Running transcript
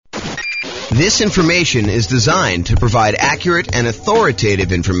This information is designed to provide accurate and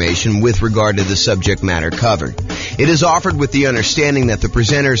authoritative information with regard to the subject matter covered. It is offered with the understanding that the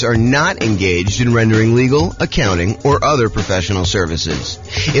presenters are not engaged in rendering legal, accounting, or other professional services.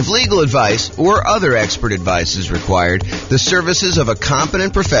 If legal advice or other expert advice is required, the services of a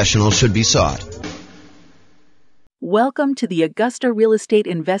competent professional should be sought. Welcome to the Augusta Real Estate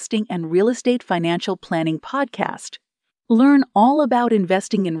Investing and Real Estate Financial Planning Podcast. Learn all about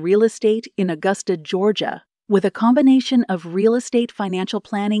investing in real estate in Augusta, Georgia, with a combination of real estate financial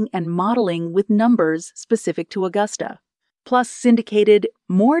planning and modeling with numbers specific to Augusta, plus syndicated,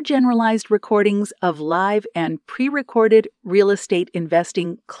 more generalized recordings of live and pre-recorded real estate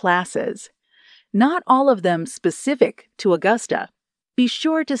investing classes. Not all of them specific to Augusta. Be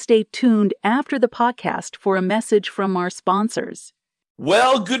sure to stay tuned after the podcast for a message from our sponsors.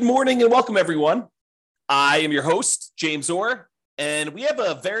 Well, good morning and welcome, everyone. I am your host, James Orr, and we have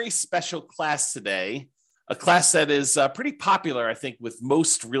a very special class today, a class that is pretty popular, I think, with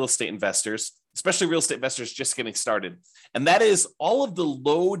most real estate investors, especially real estate investors just getting started. And that is all of the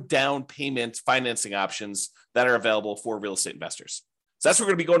low down payment financing options that are available for real estate investors. So that's what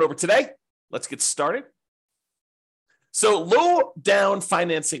we're going to be going over today. Let's get started. So low down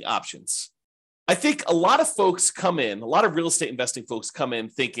financing options. I think a lot of real estate investing folks come in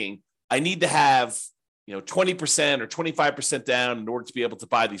thinking, I need to have 20% or 25% down in order to be able to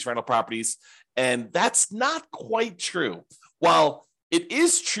buy these rental properties. And that's not quite true. While it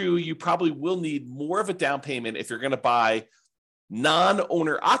is true, you probably will need more of a down payment if you're going to buy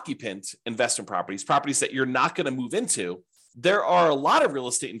non-owner occupant investment properties that you're not going to move into. There are a lot of real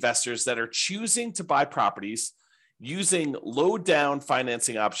estate investors that are choosing to buy properties using low down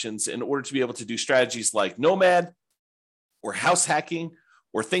financing options in order to be able to do strategies like nomad or house hacking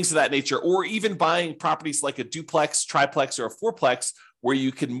or things of that nature, or even buying properties like a duplex, triplex, or a fourplex, where you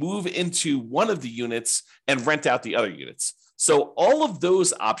can move into one of the units and rent out the other units. So all of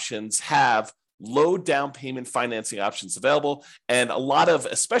those options have low down payment financing options available. And a lot of,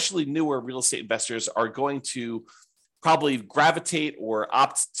 especially newer real estate investors, are going to probably gravitate or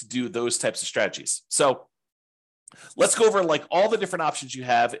opt to do those types of strategies. So let's go over like all the different options you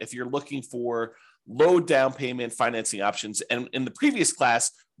have if you're looking for low down payment financing options. And in the previous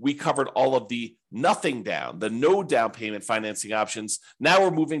class, we covered all of the nothing down, the no down payment financing options. Now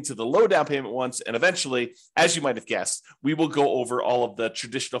we're moving to the low down payment ones. And eventually, as you might have guessed, we will go over all of the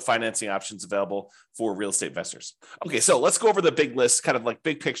traditional financing options available for real estate investors. Okay, so let's go over the big list, kind of like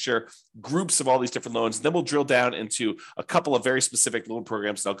big picture groups of all these different loans. And then we'll drill down into a couple of very specific loan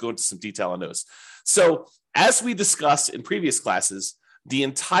programs, and I'll go into some detail on those. So as we discussed in previous classes, the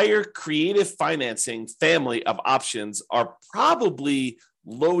entire creative financing family of options are probably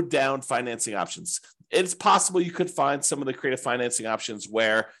low down financing options. It's possible you could find some of the creative financing options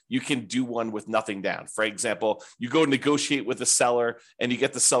where you can do one with nothing down. For example, you go negotiate with the seller and you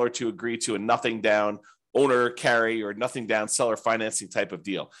get the seller to agree to a nothing down owner carry or nothing down seller financing type of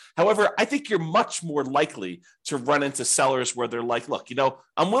deal. However, I think you're much more likely to run into sellers where they're like, look,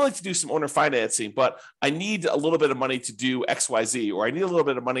 I'm willing to do some owner financing, but I need a little bit of money to do XYZ, or I need a little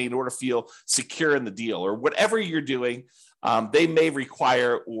bit of money in order to feel secure in the deal, or whatever you're doing. They may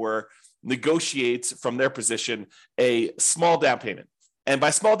require or negotiate from their position a small down payment. And by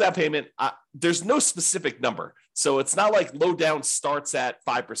small down payment, there's no specific number. So it's not like low down starts at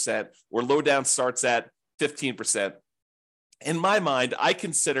 5% or low down starts at 15%. In my mind, I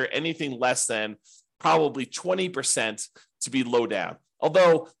consider anything less than probably 20% to be low down.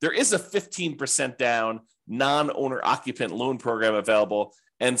 Although there is a 15% down non-owner occupant loan program available.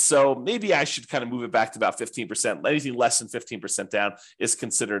 And so maybe I should kind of move it back to about 15%. Anything less than 15% down is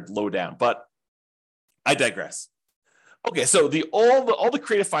considered low down, but I digress. Okay, so all the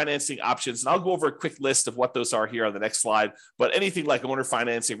creative financing options, and I'll go over a quick list of what those are here on the next slide, but anything like owner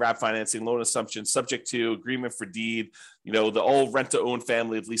financing, wrap financing, loan assumption, subject to, agreement for deed, the old rent-to-own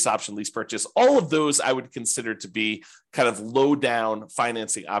family of lease option, lease purchase, all of those I would consider to be kind of low-down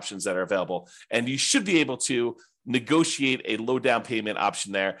financing options that are available. And you should be able to negotiate a low-down payment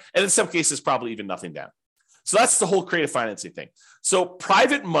option there, and in some cases, probably even nothing down. So that's the whole creative financing thing. So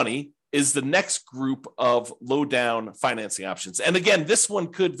private money is the next group of low down financing options. And again, this one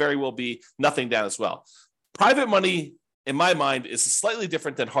could very well be nothing down as well. Private money, in my mind, is slightly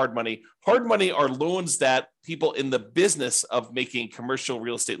different than hard money. Hard money are loans that people in the business of making commercial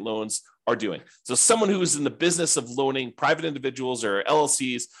real estate loans are doing. So someone who is in the business of loaning private individuals or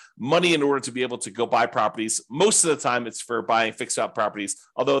LLCs money in order to be able to go buy properties. Most of the time it's for buying fixed out properties,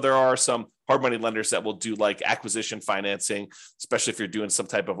 although there are some hard money lenders that will do like acquisition financing, especially if you're doing some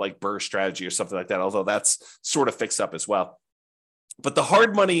type of like BRRRR strategy or something like that, although that's sort of fixed up as well. But the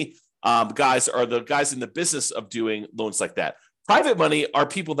hard money guys are the guys in the business of doing loans like that. Private money are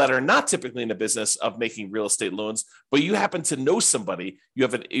people that are not typically in the business of making real estate loans, but you happen to know somebody, you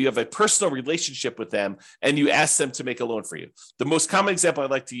have a personal relationship with them, and you ask them to make a loan for you. The most common example I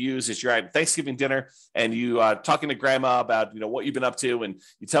like to use is you're at Thanksgiving dinner and you talking to grandma about what you've been up to, and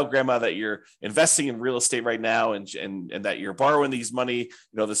you tell grandma that you're investing in real estate right now and that you're borrowing this money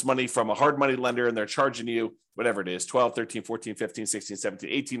from a hard money lender, and they're charging you whatever it is, 12, 13, 14, 15, 16, 17,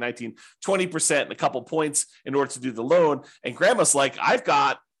 18, 19, 20% and a couple points in order to do the loan. And grandma's like, I've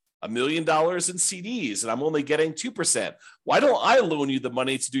got $1 million in CDs and I'm only getting 2%. Why don't I loan you the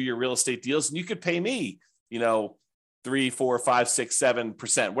money to do your real estate deals? And you could pay me, 3, 4, 5, 6,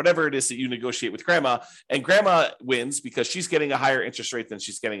 7%, whatever it is that you negotiate with grandma. And grandma wins because she's getting a higher interest rate than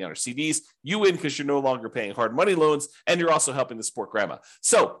she's getting on her CDs. You win because you're no longer paying hard money loans and you're also helping to support grandma.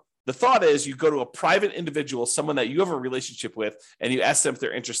 So the thought is you go to a private individual, someone that you have a relationship with, and you ask them if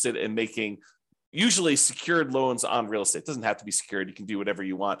they're interested in making usually secured loans on real estate. It doesn't have to be secured. You can do whatever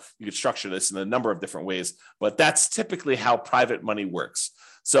you want. You could structure this in a number of different ways, but that's typically how private money works.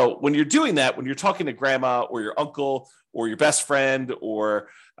 So when you're doing that, when you're talking to grandma or your uncle or your best friend or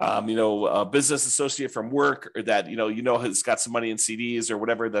a business associate from work, or that has got some money in CDs or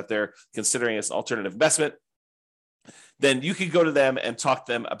whatever that they're considering as an alternative investment, then you can go to them and talk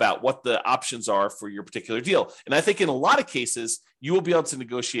to them about what the options are for your particular deal. And I think in a lot of cases, you will be able to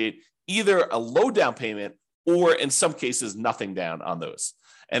negotiate either a low down payment or in some cases, nothing down on those.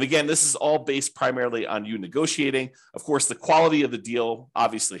 And again, this is all based primarily on you negotiating. Of course, the quality of the deal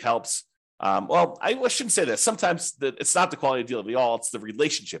obviously helps. I shouldn't say that. Sometimes it's not the quality of the deal at all. It's the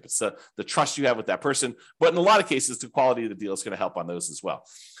relationship. It's the trust you have with that person. But in a lot of cases, the quality of the deal is going to help on those as well.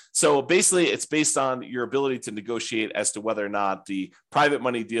 So basically, it's based on your ability to negotiate as to whether or not the private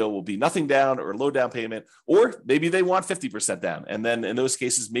money deal will be nothing down or low down payment, or maybe they want 50% down. And then in those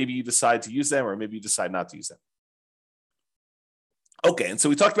cases, maybe you decide to use them or maybe you decide not to use them. Okay, and so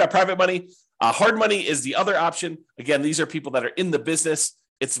we talked about private money. Hard money is the other option. Again, these are people that are in the business.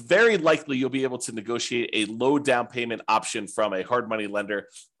 It's very likely you'll be able to negotiate a low down payment option from a hard money lender.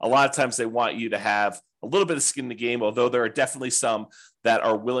 A lot of times they want you to have a little bit of skin in the game, although there are definitely some that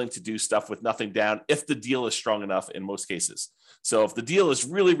are willing to do stuff with nothing down if the deal is strong enough in most cases. So if the deal is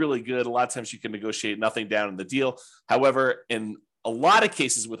really, really good, a lot of times you can negotiate nothing down in the deal. However, in a lot of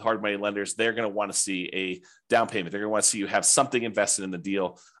cases with hard money lenders, they're going to want to see a down payment. They're going to want to see you have something invested in the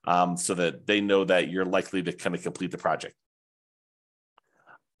deal so that they know that you're likely to kind of complete the project.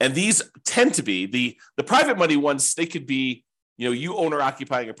 And these tend to be the private money ones. They could be, you owner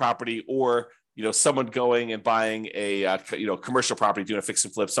occupying a property, or someone going and buying a commercial property, doing a fix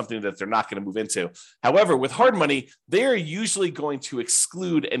and flip, something that they're not going to move into. However, with hard money, they're usually going to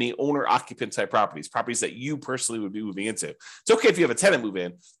exclude any owner occupant type properties that you personally would be moving into. It's okay if you have a tenant move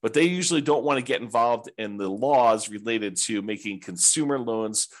in, but they usually don't want to get involved in the laws related to making consumer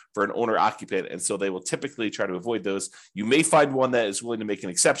loans for an owner occupant. And so they will typically try to avoid those. You may find one that is willing to make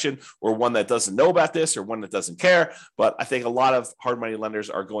an exception, or one that doesn't know about this, or one that doesn't care. But I think a lot of hard money lenders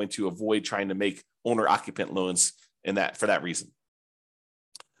are going to avoid trying to make owner occupant loans for that reason.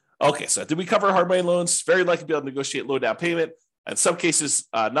 Okay, so did we cover hard money loans? Very likely to be able to negotiate low down payment. In some cases,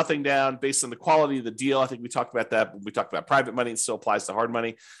 nothing down based on the quality of the deal. I think we talked about that. When we talked about private money, it still applies to hard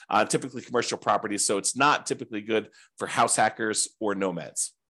money, typically commercial properties. So it's not typically good for house hackers or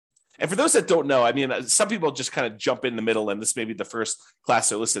nomads. And for those that don't know, some people just kind of jump in the middle, and this may be the first class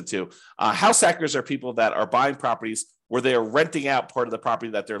they're listened to. House hackers are people that are buying properties where they are renting out part of the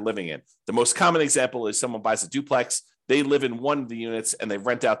property that they're living in. The most common example is someone buys a duplex. They live in one of the units and they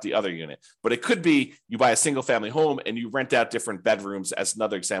rent out the other unit. But it could be you buy a single family home and you rent out different bedrooms, as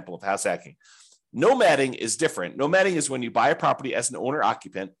another example of house hacking. Nomading is different. Nomading is when you buy a property as an owner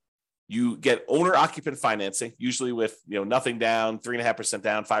occupant. You get owner occupant financing, usually with nothing down, 3.5%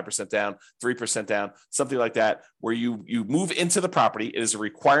 down, 5% down, 3% down, something like that, where you move into the property. It is a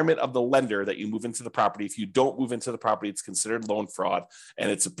requirement of the lender that you move into the property. If you don't move into the property, it's considered loan fraud, and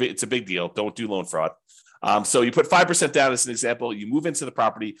it's a big deal. Don't do loan fraud. So you put 5% down as an example. You move into the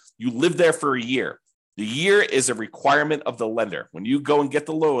property. You live there for a year. The year is a requirement of the lender. When you go and get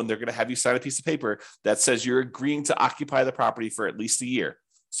the loan, they're going to have you sign a piece of paper that says you're agreeing to occupy the property for at least a year.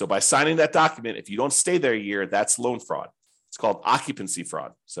 So by signing that document, if you don't stay there a year, that's loan fraud. It's called occupancy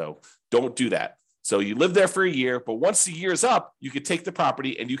fraud. So don't do that. So you live there for a year, but once the year is up, you can take the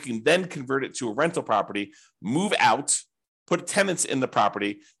property and you can then convert it to a rental property, move out, put tenants in the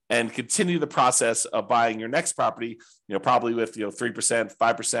property, and continue the process of buying your next property, probably with 3%,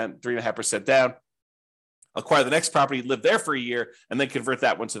 5%, 3.5% down. Acquire the next property, live there for a year, and then convert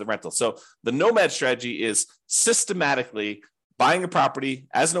that one to the rental. So the nomad strategy is systematically buying a property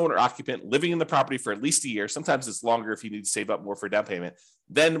as an owner occupant, living in the property for at least a year. Sometimes it's longer if you need to save up more for a down payment.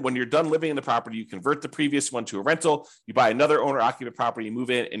 Then when you're done living in the property, you convert the previous one to a rental, you buy another owner occupant property, you move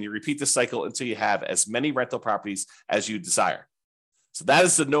in, and you repeat the cycle until you have as many rental properties as you desire. So that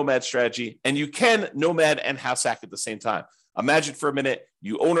is the nomad strategy. And you can nomad and house hack at the same time. Imagine for a minute,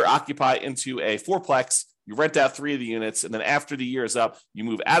 you owner occupy into a fourplex, you rent out 3 of the units, and then after the year is up, you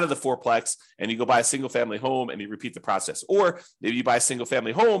move out of the fourplex and you go buy a single family home and you repeat the process. Or maybe you buy a single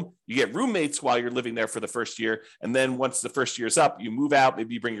family home, you get roommates while you're living there for the first year. And then once the first year is up, you move out,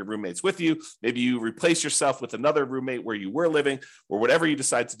 maybe you bring your roommates with you, maybe you replace yourself with another roommate where you were living or whatever you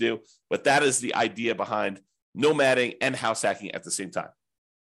decide to do. But that is the idea behind nomading and house hacking at the same time.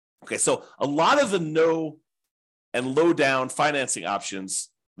 Okay, so a lot of the no and low down financing options,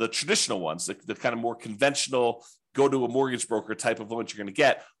 the traditional ones, the kind of more conventional, go to a mortgage broker type of loans you're going to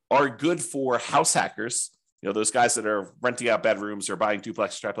get, are good for house hackers. You know, those guys that are renting out bedrooms or buying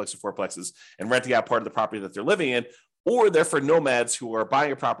duplexes, triplexes, or fourplexes and renting out part of the property that they're living in, or they're for nomads who are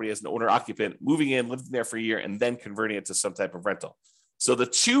buying a property as an owner occupant, moving in, living there for a year, and then converting it to some type of rental. So the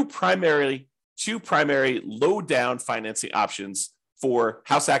two primary low down financing options for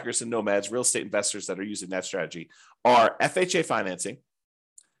house hackers and nomads, real estate investors that are using that strategy, are FHA financing.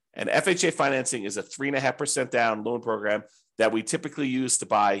 And FHA financing is a 3.5% down loan program that we typically use to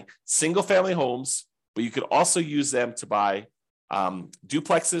buy single family homes, but you could also use them to buy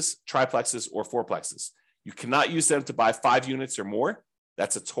duplexes, triplexes, or fourplexes. You cannot use them to buy 5 units or more.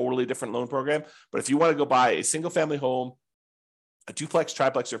 That's a totally different loan program. But if you want to go buy a single family home, a duplex,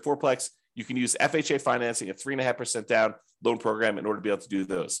 triplex, or fourplex, you can use FHA financing, a 3.5% down loan program, in order to be able to do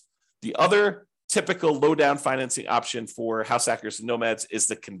those. The other typical low down financing option for house hackers and nomads is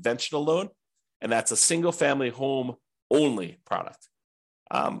the conventional loan, and that's a single family home only product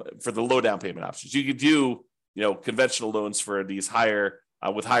for the low down payment options. You could do, conventional loans for these higher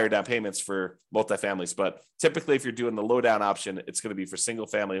with higher down payments for multifamilies, but typically if you're doing the low down option, it's going to be for single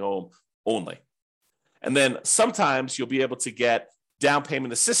family home only. And then sometimes you'll be able to get down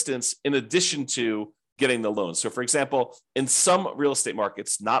payment assistance in addition to getting the loan. So for example, in some real estate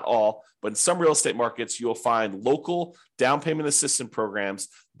markets, not all, but in some real estate markets, you'll find local down payment assistance programs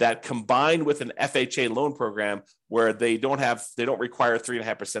that combine with an FHA loan program where they don't require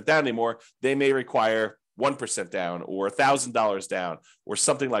 3.5% down anymore. They may require 1% down or $1,000 down or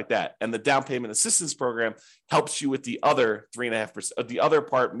something like that. And the down payment assistance program helps you with the other 3.5%, the other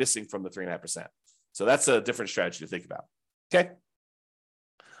part missing from the 3.5%. So that's a different strategy to think about. Okay.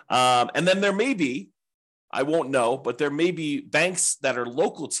 And then there may be, I won't know, but there may be banks that are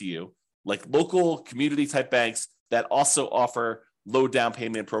local to you, like local community type banks that also offer low down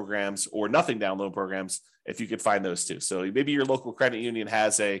payment programs or nothing down loan programs, if you could find those too. So maybe your local credit union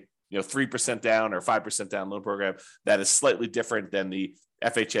has a 3% down or 5% down loan program that is slightly different than the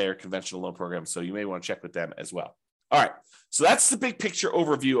FHA or conventional loan program. So you may want to check with them as well. All right. So that's the big picture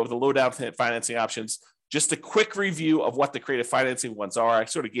overview of the low down financing options. Just a quick review of what the creative financing ones are. I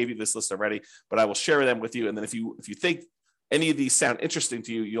sort of gave you this list already, but I will share them with you. And then if you think any of these sound interesting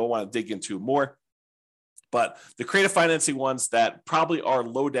to you, you'll want to dig into more. But the creative financing ones that probably are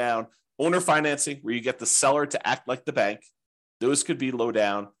low down: owner financing, where you get the seller to act like the bank. Those could be low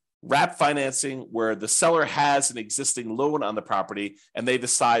down. Wrap financing, where the seller has an existing loan on the property and they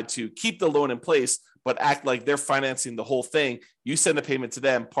decide to keep the loan in place, but act like they're financing the whole thing. You send a payment to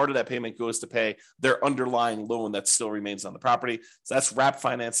them. Part of that payment goes to pay their underlying loan that still remains on the property. So that's wrap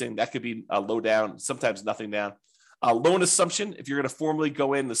financing. That could be low down, sometimes nothing down. Loan assumption, if you're going to formally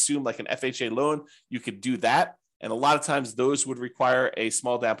go in and assume like an FHA loan, you could do that. And a lot of times those would require a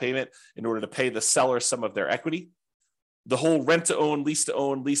small down payment in order to pay the seller some of their equity. The whole rent to own, lease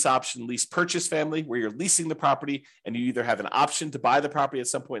option, lease purchase family, where you're leasing the property and you either have an option to buy the property at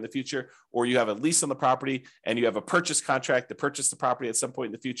some point in the future, or you have a lease on the property and you have a purchase contract to purchase the property at some point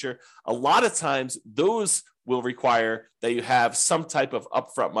in the future. A lot of times those will require that you have some type of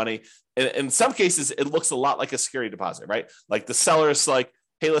upfront money. And in some cases, it looks a lot like a security deposit, right? Like the seller is like,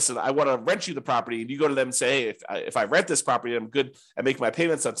 hey, listen, I want to rent you the property. And you go to them and say, hey, if I rent this property, I'm good at making my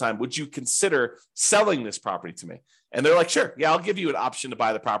payments on time. Would you consider selling this property to me? And they're like, sure, yeah, I'll give you an option to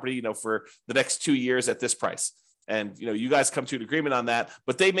buy the property, for the next 2 years at this price. And, you guys come to an agreement on that,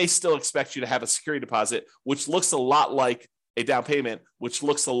 but they may still expect you to have a security deposit, which looks a lot like a down payment, which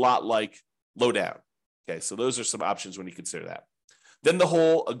looks a lot like low down. Okay, so those are some options when you consider that. Then the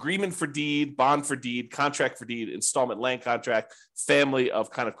whole agreement for deed, bond for deed, contract for deed, installment land contract, family of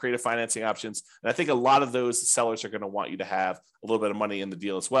kind of creative financing options. And I think a lot of those sellers are going to want you to have a little bit of money in the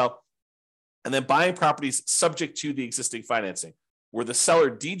deal as well. And then buying properties subject to the existing financing, where the seller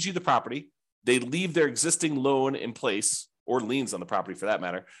deeds you the property, they leave their existing loan in place or liens on the property for that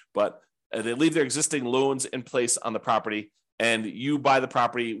matter, but they leave their existing loans in place on the property, and you buy the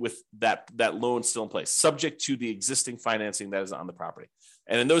property with that loan still in place, subject to the existing financing that is on the property.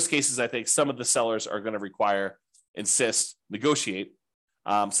 And in those cases, I think some of the sellers are going to negotiate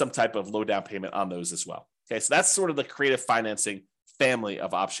some type of low down payment on those as well. Okay, so that's sort of the creative financing family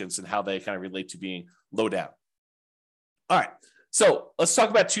of options and how they kind of relate to being low down. All right, so let's talk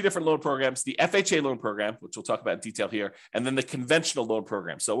about two different loan programs, the FHA loan program, which we'll talk about in detail here, and then the conventional loan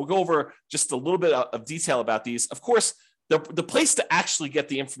program. So we'll go over just a little bit of detail about these. Of course, the place to actually get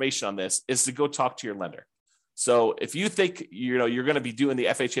the information on this is to go talk to your lender. So if you think you're going to be doing the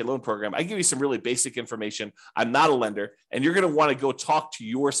FHA loan program, I give you some really basic information. I'm not a lender, and you're going to want to go talk to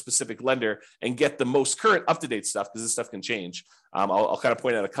your specific lender and get the most current up-to-date stuff, because this stuff can change. I'll kind of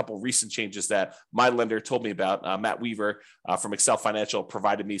point out a couple of recent changes that my lender told me about. Matt Weaver from Excel Financial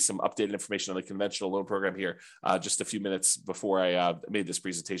provided me some updated information on the conventional loan program here just a few minutes before I made this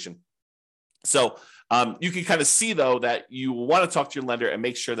presentation. So you can kind of see, though, that you want to talk to your lender and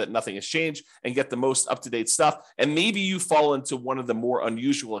make sure that nothing has changed and get the most up-to-date stuff. And maybe you fall into one of the more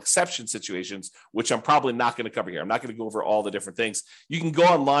unusual exception situations, which I'm probably not going to cover here. I'm not going to go over all the different things. You can go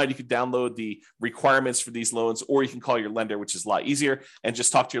online, you can download the requirements for these loans, or you can call your lender, which is a lot easier, and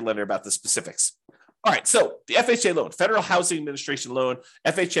just talk to your lender about the specifics. All right, so the FHA loan, Federal Housing Administration loan,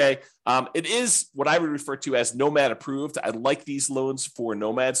 FHA, it is what I would refer to as nomad approved. I like these loans for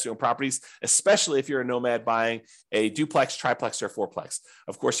nomads who own properties, especially if you're a nomad buying a duplex, triplex, or fourplex.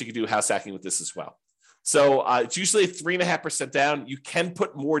 Of course, you can do house hacking with this as well. So it's usually 3.5% down. You can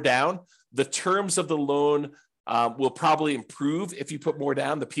put more down. The terms of the loan will probably improve if you put more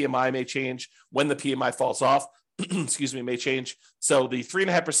down. The PMI may change when the PMI falls off. May change. So the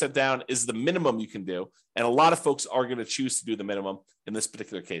 3.5% down is the minimum you can do. And a lot of folks are going to choose to do the minimum in this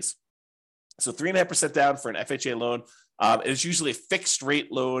particular case. So 3.5% down for an FHA loan. It is usually a fixed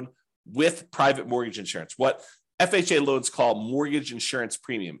rate loan with private mortgage insurance, what FHA loans call mortgage insurance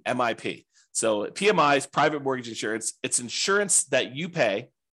premium, MIP. So PMI is private mortgage insurance. It's insurance that you pay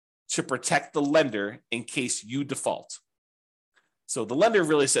to protect the lender in case you default. So the lender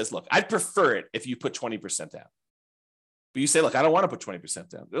really says, look, I'd prefer it if you put 20% down. But you say, look, I don't want to put 20%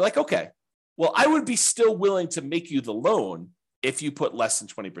 down. They're like, okay, well, I would be still willing to make you the loan if you put less than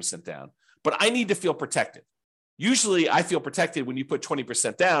 20% down, but I need to feel protected. Usually I feel protected when you put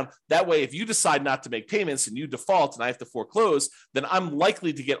 20% down. That way, if you decide not to make payments and you default and I have to foreclose, then I'm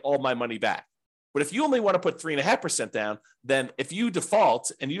likely to get all my money back. But if you only want to put 3.5% down, then if you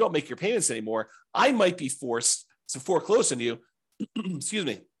default and you don't make your payments anymore, I might be forced to foreclose on you, excuse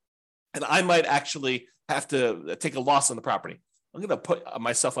me, and I might actually have to take a loss on the property. I'm going to put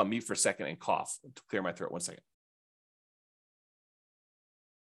myself on mute for a second and cough to clear my throat. 1 second.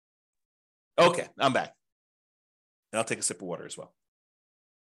 Okay, I'm back. And I'll take a sip of water as well.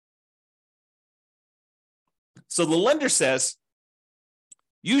 So the lender says,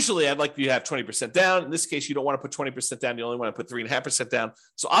 usually I'd like you to have 20% down. In this case, you don't want to put 20% down. You only want to put 3.5% down.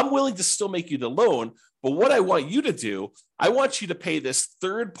 So I'm willing to still make you the loan. But what I want you to do, I want you to pay this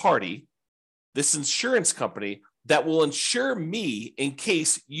third party, this insurance company that will insure me in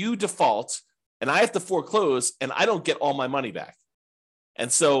case you default and I have to foreclose and I don't get all my money back. And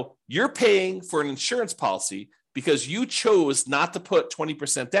so you're paying for an insurance policy because you chose not to put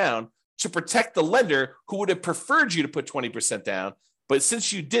 20% down to protect the lender who would have preferred you to put 20% down. But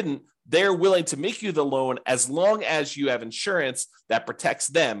since you didn't, they're willing to make you the loan as long as you have insurance that protects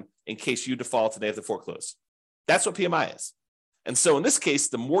them in case you default and they have to foreclose. That's what PMI is. And so in this case,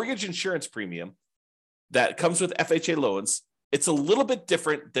 the mortgage insurance premium that comes with FHA loans, it's a little bit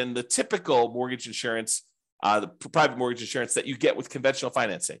different than the typical mortgage insurance, the private mortgage insurance that you get with conventional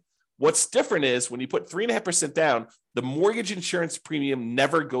financing. What's different is when you put 3.5% down, the mortgage insurance premium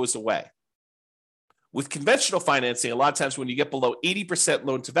never goes away. With conventional financing, a lot of times when you get below 80%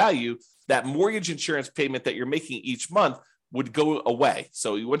 loan to value, that mortgage insurance payment that you're making each month would go away.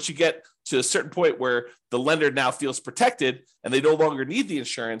 So once you get to a certain point where the lender now feels protected and they no longer need the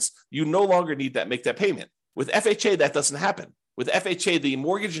insurance, you no longer need that, make that payment. With FHA, that doesn't happen. With FHA, the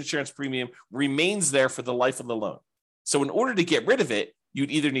mortgage insurance premium remains there for the life of the loan. So in order to get rid of it,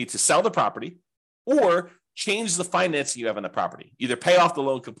 you'd either need to sell the property or change the financing you have on the property, either pay off the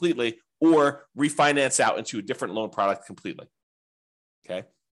loan completely or refinance out into a different loan product completely. Okay.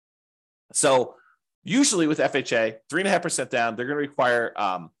 So usually with FHA, 3.5% down, they're going to require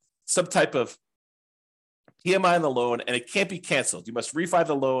some type of PMI on the loan, and it can't be canceled. You must refi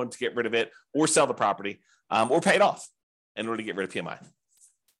the loan to get rid of it or sell the property or pay it off in order to get rid of PMI.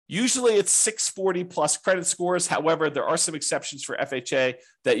 Usually it's 640 plus credit scores. However, there are some exceptions for FHA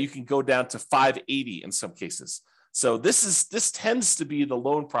that you can go down to 580 in some cases. So this tends to be the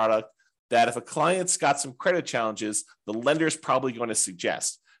loan product that if a client's got some credit challenges, the lender's probably going to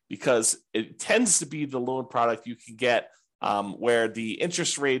suggest, because it tends to be the loan product you can get where the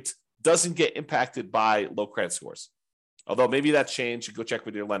interest rate doesn't get impacted by low credit scores. Although maybe that's changed, you go check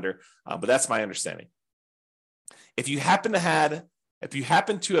with your lender, but that's my understanding. If you happen to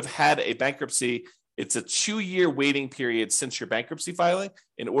have had a bankruptcy, it's a 2-year waiting period since your bankruptcy filing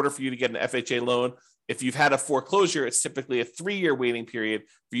in order for you to get an FHA loan. If you've had a foreclosure, it's typically a 3-year waiting period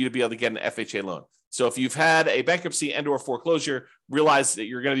for you to be able to get an FHA loan. So if you've had a bankruptcy and or foreclosure, realize that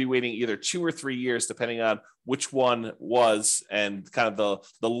you're going to be waiting either 2 or 3 years, depending on which one was and kind of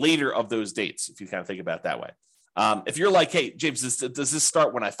the later of those dates, if you kind of think about it that way. If you're like, hey, James, does this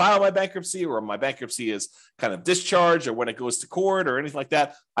start when I file my bankruptcy, or my bankruptcy is kind of discharged, or when it goes to court or anything like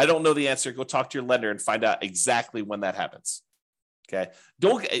that? I don't know the answer. Go talk to your lender and find out exactly when that happens. Okay.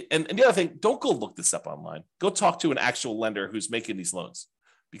 And the other thing, don't go look this up online. Go talk to an actual lender who's making these loans,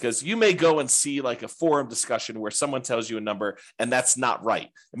 because you may go and see like a forum discussion where someone tells you a number and that's not right.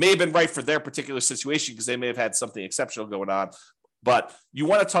 It may have been right for their particular situation because they may have had something exceptional going on, but you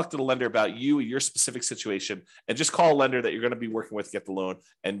want to talk to the lender about your specific situation, and just call a lender that you're going to be working with to get the loan,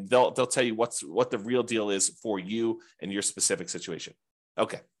 and they'll tell you what the real deal is for you and your specific situation.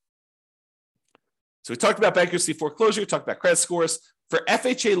 Okay. So we talked about bankruptcy, foreclosure, we talked about credit scores. For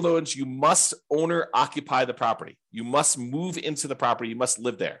FHA loans, you must owner occupy the property. You must move into the property. You must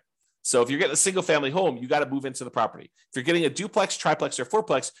live there. So if you're getting a single family home, you got to move into the property. If you're getting a duplex, triplex, or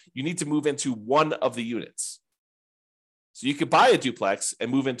fourplex, you need to move into one of the units. So you could buy a duplex and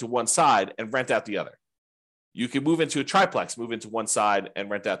move into one side and rent out the other. You can move into a triplex, move into one side and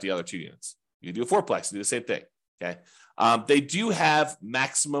rent out the other 2 units. You can do a fourplex, do the same thing. Okay. They do have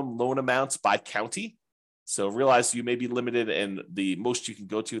maximum loan amounts by county. So realize you may be limited in the most you can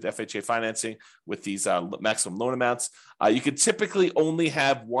go to with FHA financing with these maximum loan amounts. You can typically only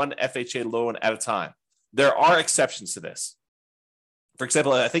have one FHA loan at a time. There are exceptions to this. For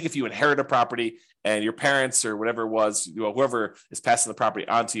example, I think if you inherit a property and your parents or whatever it was, whoever is passing the property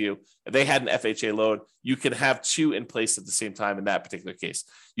onto you, if they had an FHA loan, you can have 2 in place at the same time in that particular case.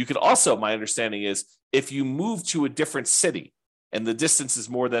 You could also, my understanding is, if you move to a different city and the distance is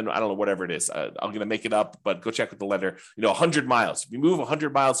more than, I don't know, whatever it is, I'm going to make it up, but go check with the lender, 100 miles. If you move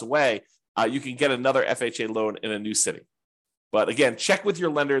 100 miles away, you can get another FHA loan in a new city. But again, check with your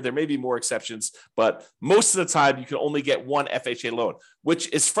lender. There may be more exceptions, but most of the time you can only get one FHA loan,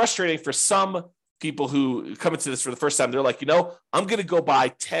 which is frustrating for some people who come into this for the first time. They're like, I'm going to go buy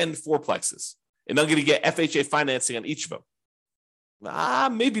 10 fourplexes and I'm going to get FHA financing on each of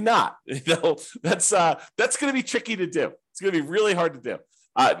them. Maybe not. That's going to be tricky to do. It's going to be really hard to do.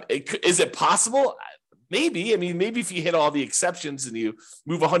 Is it possible? Maybe. I mean, maybe if you hit all the exceptions and you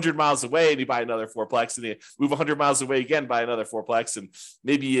move 100 miles away and you buy another fourplex, and you move 100 miles away again, buy another fourplex, and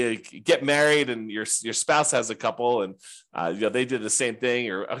maybe you get married and your spouse has a couple and they did the same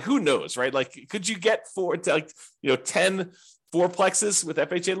thing, or who knows, right? Like, could you get 10 fourplexes with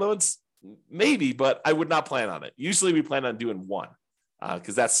FHA loans? Maybe, but I would not plan on it. Usually we plan on doing one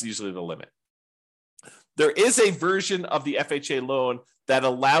because that's usually the limit. There is a version of the FHA loan that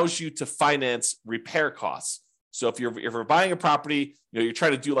allows you to finance repair costs. So if you're buying a property, you're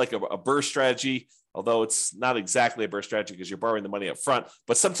trying to do like a BRRRR strategy, although it's not exactly a BRRRR strategy because you're borrowing the money up front,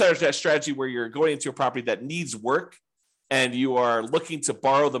 but sometimes that strategy where you're going into a property that needs work and you are looking to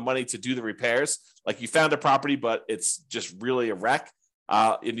borrow the money to do the repairs. Like you found a property, but it's just really a wreck.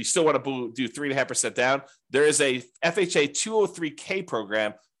 And you still want to do 3.5% down. There is a FHA 203K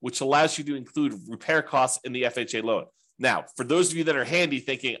program, which allows you to include repair costs in the FHA loan. Now, for those of you that are handy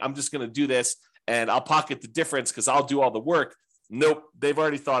thinking, I'm just going to do this and I'll pocket the difference because I'll do all the work. Nope, they've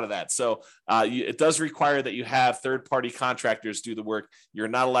already thought of that. So it does require that you have third-party contractors do the work. You're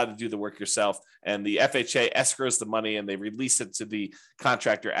not allowed to do the work yourself. And the FHA escrows the money and they release it to the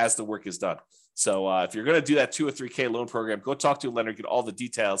contractor as the work is done. So if you're going to do that 203K loan program, go talk to a lender, get all the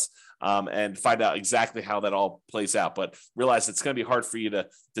details, and find out exactly how that all plays out. But realize it's going to be hard for you to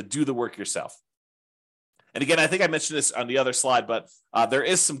do the work yourself. And again, I think I mentioned this on the other slide, but there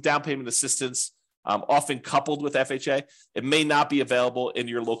is some down payment assistance often coupled with FHA. It may not be available in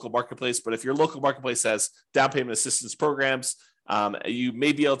your local marketplace, but if your local marketplace has down payment assistance programs, you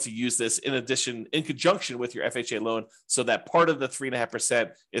may be able to use this in conjunction with your FHA loan so that part of the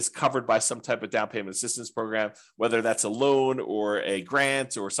 3.5% is covered by some type of down payment assistance program, whether that's a loan or a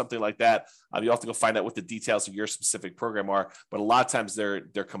grant or something like that. You have to go find out what the details of your specific program are, but a lot of times they're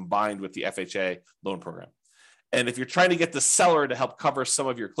combined with the FHA loan program. And if you're trying to get the seller to help cover some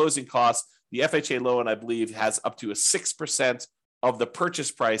of your closing costs, the FHA loan, I believe, has up to a 6% of the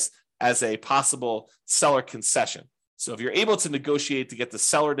purchase price as a possible seller concession. So if you're able to negotiate to get the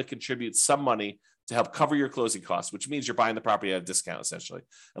seller to contribute some money to help cover your closing costs, which means you're buying the property at a discount, essentially,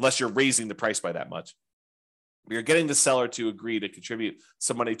 unless you're raising the price by that much. You're getting the seller to agree to contribute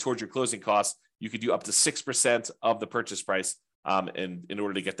some money towards your closing costs. You could do up to 6% of the purchase price in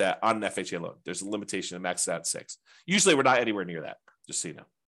order to get that on an FHA loan. There's a limitation to max out at 6. Usually we're not anywhere near that, just so you know.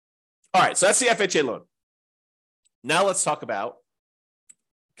 All right, so that's the FHA loan. Now let's talk about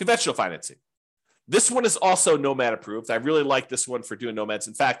conventional financing. This one is also Nomad approved. I really like this one for doing Nomads.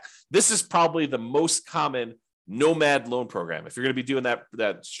 In fact, this is probably the most common Nomad loan program. If you're going to be doing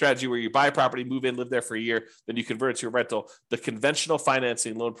that strategy where you buy a property, move in, live there for a year, then you convert it to a rental, the conventional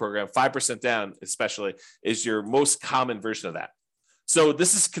financing loan program, 5% down especially, is your most common version of that. So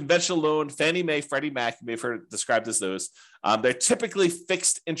this is conventional loan, Fannie Mae, Freddie Mac, you may have heard described as those. They're typically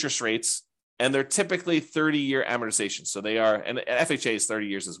fixed interest rates, and they're typically 30-year amortization. So they are, and FHA is 30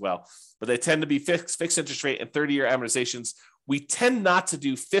 years as well, but they tend to be fixed interest rate and 30-year amortizations. We tend not to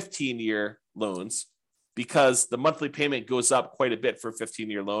do 15-year loans because the monthly payment goes up quite a bit for a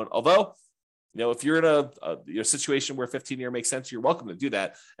 15-year loan. Although, if you're in a situation where 15-year makes sense, you're welcome to do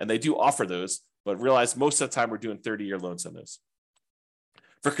that. And they do offer those, but realize most of the time we're doing 30-year loans on those.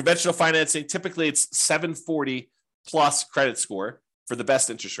 For conventional financing, typically it's 740 plus credit score for the best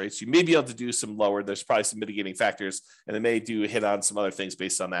interest rates. You may be able to do some lower. There's probably some mitigating factors, and they may do hit on some other things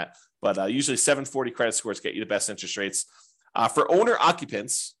based on that. But usually 740 credit scores get you the best interest rates. For owner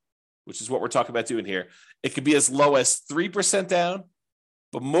occupants, which is what we're talking about doing here, it could be as low as 3% down,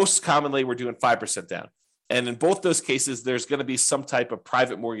 but most commonly we're doing 5% down. And in both those cases, there's going to be some type of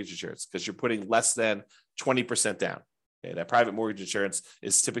private mortgage insurance because you're putting less than 20% down. Okay, that private mortgage insurance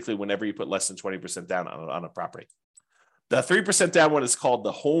is typically whenever you put less than 20% down on a property. The 3% down one is called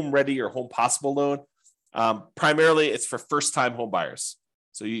the Home Ready or Home Possible loan. Primarily, it's for first-time home buyers.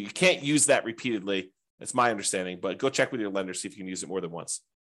 So you can't use that repeatedly. That's my understanding, but go check with your lender, see if you can use it more than once.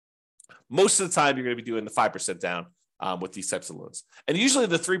 Most of the time, you're going to be doing the 5% down with these types of loans. And usually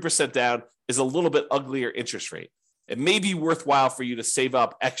the 3% down is a little bit uglier interest rate. It may be worthwhile for you to save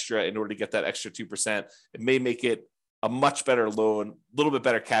up extra in order to get that extra 2%. It may make it a much better loan, a little bit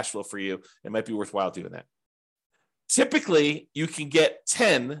better cash flow for you. It might be worthwhile doing that. Typically, you can get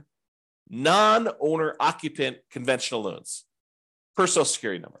 10 non-owner occupant conventional loans per Social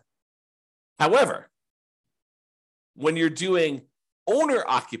Security number. However, when you're doing owner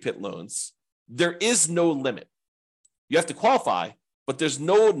occupant loans, there is no limit. You have to qualify, but there's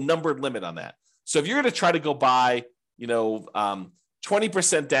no numbered limit on that. So if you're going to try to go buy,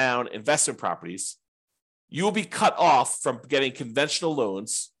 20% down investment properties, you will be cut off from getting conventional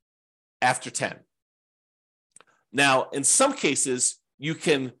loans after 10. Now, in some cases, you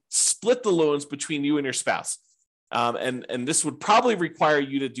can split the loans between you and your spouse. And this would probably require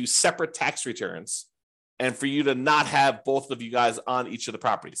you to do separate tax returns and for you to not have both of you guys on each of the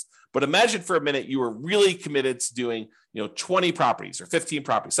properties. But imagine for a minute you were really committed to doing 20 properties or 15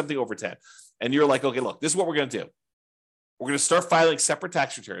 properties, something over 10. And you're like, okay, look, this is what we're going to do. We're going to start filing separate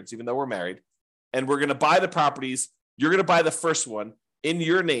tax returns, even though we're married. And we're going to buy the properties. You're going to buy the first one in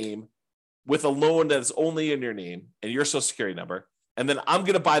your name with a loan that is only in your name and your Social Security number. And then I'm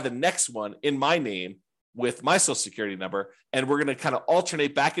going to buy the next one in my name with my Social Security number. And we're going to kind of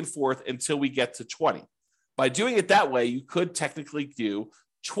alternate back and forth until we get to 20. By doing it that way, you could technically do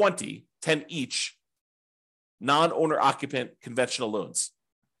 10 each non-owner occupant conventional loans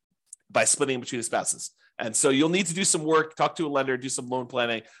by splitting between the spouses. And so you'll need to do some work, talk to a lender, do some loan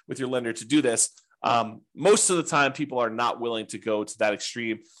planning with your lender to do this. Most of the time, people are not willing to go to that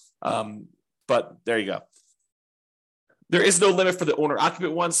extreme. But there you go. There is no limit for the owner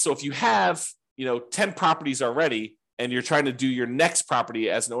occupant ones. So if you have, 10 properties already and you're trying to do your next property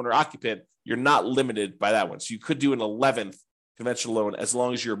as an owner occupant, you're not limited by that one. So you could do an 11th conventional loan as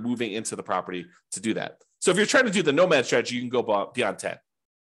long as you're moving into the property to do that. So if you're trying to do the Nomad strategy, you can go beyond 10.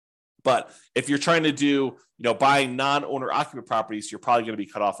 But if you're trying to do, buying non-owner occupant properties, you're probably going to be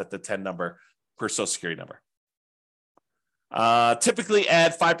cut off at the 10 number per Social Security number. Typically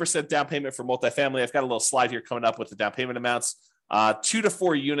add 5% down payment for multifamily. I've got a little slide here coming up with the down payment amounts. 2 to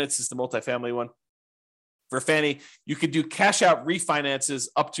 4 units is the multifamily one. For Fannie, you could do cash out refinances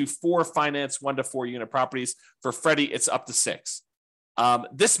up to 4 finance 1 to 4 unit properties. For Freddie, it's up to 6.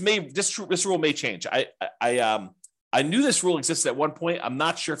 This rule may change. I knew this rule existed at one point. I'm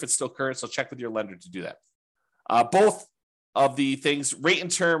not sure if it's still current, so check with your lender to do that. Both of the things, rate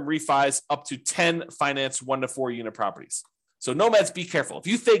and term refis up to 10 finance 1 to 4 unit properties. So Nomads, be careful. If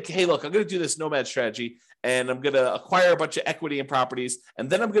you think, hey, look, I'm going to do this Nomad strategy and I'm going to acquire a bunch of equity in properties, and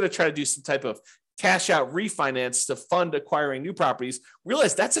then I'm going to try to do some type of cash out refinance to fund acquiring new properties,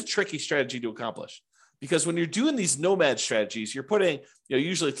 realize that's a tricky strategy to accomplish. Because when you're doing these nomad strategies, you're putting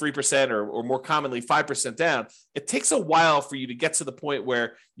usually 3% or more commonly 5% down. It takes a while for you to get to the point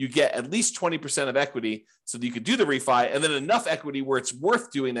where you get at least 20% of equity so that you could do the refi, and then enough equity where it's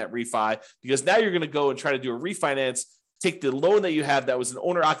worth doing that refi, because now you're going to go and try to do a refinance, take the loan that you have that was an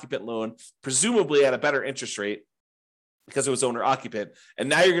owner-occupant loan, presumably at a better interest rate because it was owner-occupant, and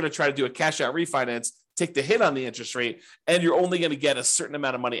now you're going to try to do a cash-out refinance, take the hit on the interest rate, and you're only going to get a certain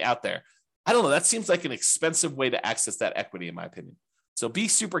amount of money out there. I don't know. That seems like an expensive way to access that equity, in my opinion. So be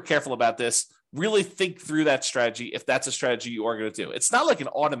super careful about this. Really think through that strategy if that's a strategy you are going to do. It's not like an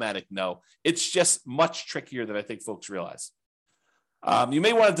automatic no. It's just much trickier than I think folks realize. You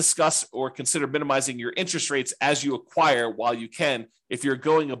may want to discuss or consider minimizing your interest rates as you acquire while you can, if you're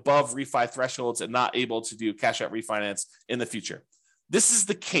going above refi thresholds and not able to do cash out refinance in the future. This is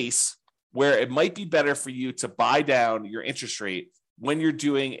the case where it might be better for you to buy down your interest rate when you're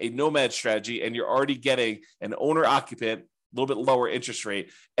doing a nomad strategy and you're already getting an owner-occupant, a little bit lower interest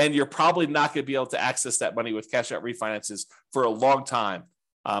rate, and you're probably not going to be able to access that money with cash-out refinances for a long time.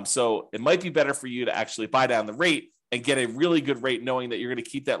 So it might be better for you to actually buy down the rate and get a really good rate, knowing that you're going to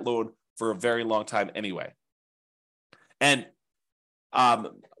keep that loan for a very long time anyway. And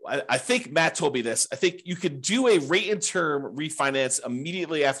I think Matt told me this. I think you could do a rate and term refinance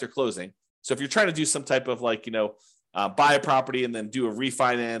immediately after closing. So if you're trying to do some type of buy a property and then do a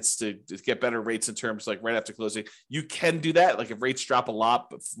refinance to get better rates in terms right after closing, you can do that. Like if rates drop a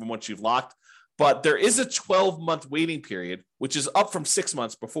lot from what you've locked, but there is a 12-month waiting period, which is up from 6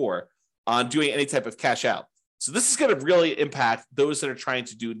 months before on doing any type of cash out. So this is going to really impact those that are trying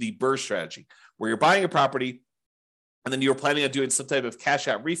to do the BRRRR strategy, where you're buying a property and then you're planning on doing some type of cash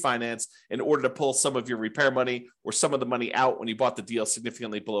out refinance in order to pull some of your repair money or some of the money out when you bought the deal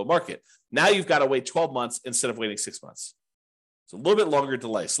significantly below market. Now you've got to wait 12 months instead of waiting 6 months. So a little bit longer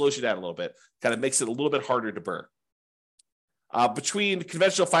delay, slows you down a little bit, kind of makes it a little bit harder to BRRRR. Between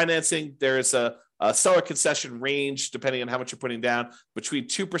conventional financing, there is a seller concession range, depending on how much you're putting down, between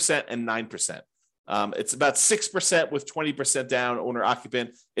 2% and 9%. It's about 6% with 20% down owner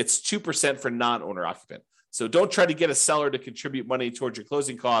occupant. It's 2% for non-owner occupant. So don't try to get a seller to contribute money towards your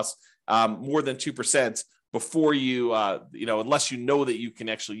closing costs more than 2% before you, unless you know that you can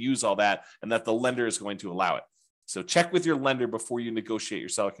actually use all that and that the lender is going to allow it. So check with your lender before you negotiate your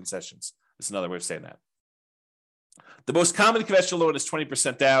seller concessions. That's another way of saying that. The most common conventional loan is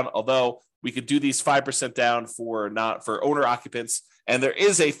 20% down, although we could do these 5% down for owner occupants, and there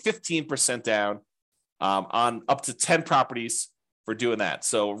is a 15% down on up to 10 properties for doing that.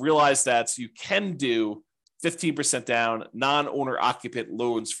 So realize that you can do 15% down non-owner occupant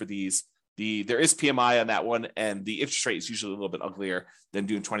loans for these. There is PMI on that one, and the interest rate is usually a little bit uglier than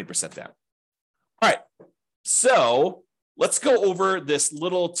doing 20% down. All right, so let's go over this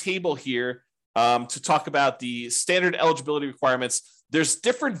little table here to talk about the standard eligibility requirements. There's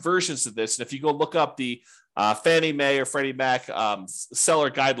different versions of this, and if you go look up the Fannie Mae or Freddie Mac seller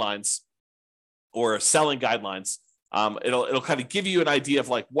guidelines or selling guidelines, it'll kind of give you an idea of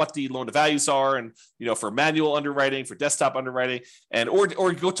what the loan to values are, and for manual underwriting, for desktop underwriting, and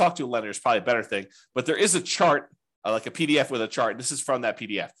or go talk to a lender is probably a better thing. But there is a chart, like a PDF with a chart. This is from that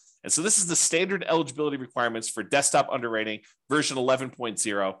PDF, and so this is the standard eligibility requirements for desktop underwriting version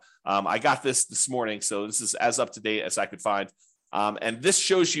 11.0. I got this morning, so this is as up to date as I could find, and this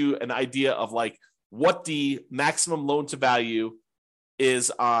shows you an idea of what the maximum loan to value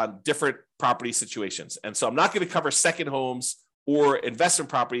is on different property situations. And so I'm not going to cover second homes or investment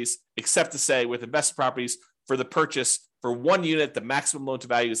properties, except to say with investment properties, for the purchase for one unit, the maximum loan to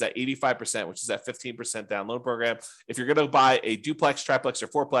value is at 85%, which is that 15% down loan program. If you're going to buy a duplex, triplex, or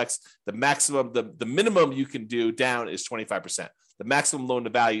fourplex, the maximum, the minimum you can do down is 25%. The maximum loan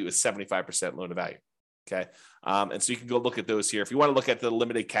to value is 75% loan to value. Okay. And so you can go look at those here. If you want to look at the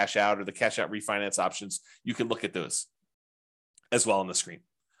limited cash out or the cash out refinance options, you can look at those as well on the screen.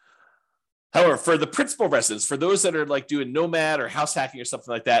 However, for the principal residents, for those that are doing nomad or house hacking or something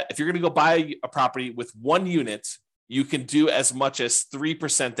like that, if you're going to go buy a property with one unit, you can do as much as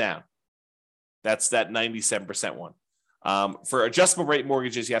 3% down. That's that 97% one. For adjustable rate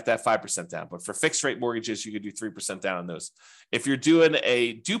mortgages, you have to have 5% down. But for fixed rate mortgages, you could do 3% down on those. If you're doing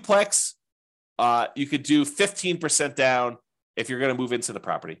a duplex, you could do 15% down if you're going to move into the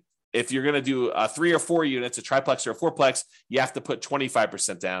property. If you're going to do 3 or 4 units, a triplex or a fourplex, you have to put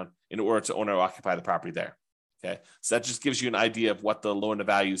 25% down in order to own or occupy the property there. Okay, so that just gives you an idea of what the loan to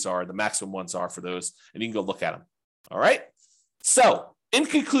values are, the maximum ones are for those, and you can go look at them. All right. So in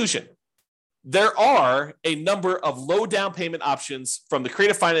conclusion, there are a number of low down payment options from the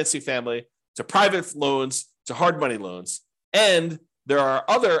creative financing family to private loans, to hard money loans. And there are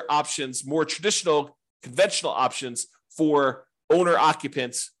other options, more traditional, conventional options for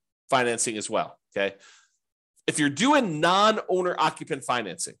owner-occupant financing as well, okay? If you're doing non-owner-occupant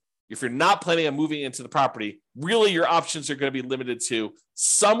financing, if you're not planning on moving into the property, really your options are going to be limited to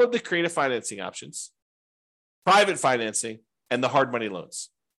some of the creative financing options, private financing, and the hard money loans,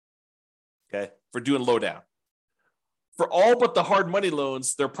 okay, for doing low down. For all but the hard money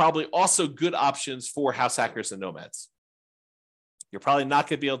loans, there are probably also good options for house hackers and nomads. You're probably not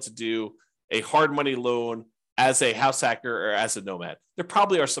going to be able to do a hard money loan as a house hacker or as a nomad. There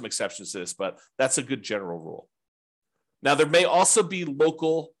probably are some exceptions to this, but that's a good general rule. Now, there may also be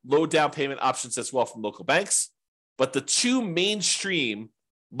local low down payment options as well from local banks, but the two mainstream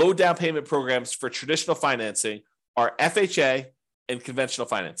low down payment programs for traditional financing are FHA and conventional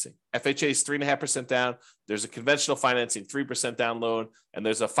financing. FHA is 3.5% down. There's a conventional financing 3% down loan, and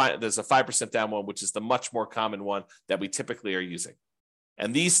there's a 5% down one, which is the much more common one that we typically are using.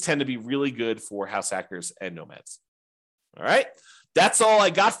 And these tend to be really good for house hackers and nomads. All right, that's all I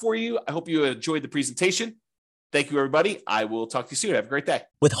got for you. I hope you enjoyed the presentation. Thank you, everybody. I will talk to you soon. Have a great day.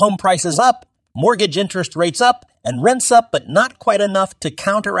 With home prices up, mortgage interest rates up, and rents up, but not quite enough to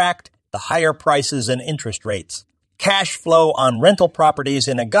counteract the higher prices and interest rates, cash flow on rental properties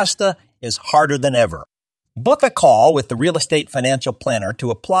in Augusta is harder than ever. Book a call with the Real Estate Financial Planner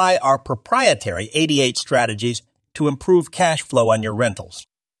to apply our proprietary 88 strategies to improve cash flow on your rentals.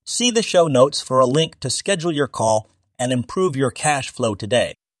 See the show notes for a link to schedule your call and improve your cash flow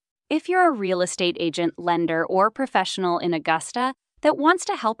today. If you're a real estate agent, lender, or professional in Augusta that wants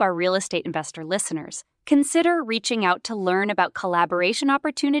to help our real estate investor listeners, consider reaching out to learn about collaboration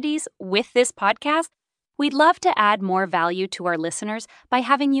opportunities with this podcast. We'd love to add more value to our listeners by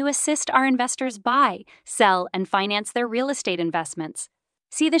having you assist our investors buy, sell, and finance their real estate investments.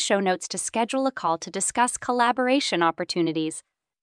 See the show notes to schedule a call to discuss collaboration opportunities.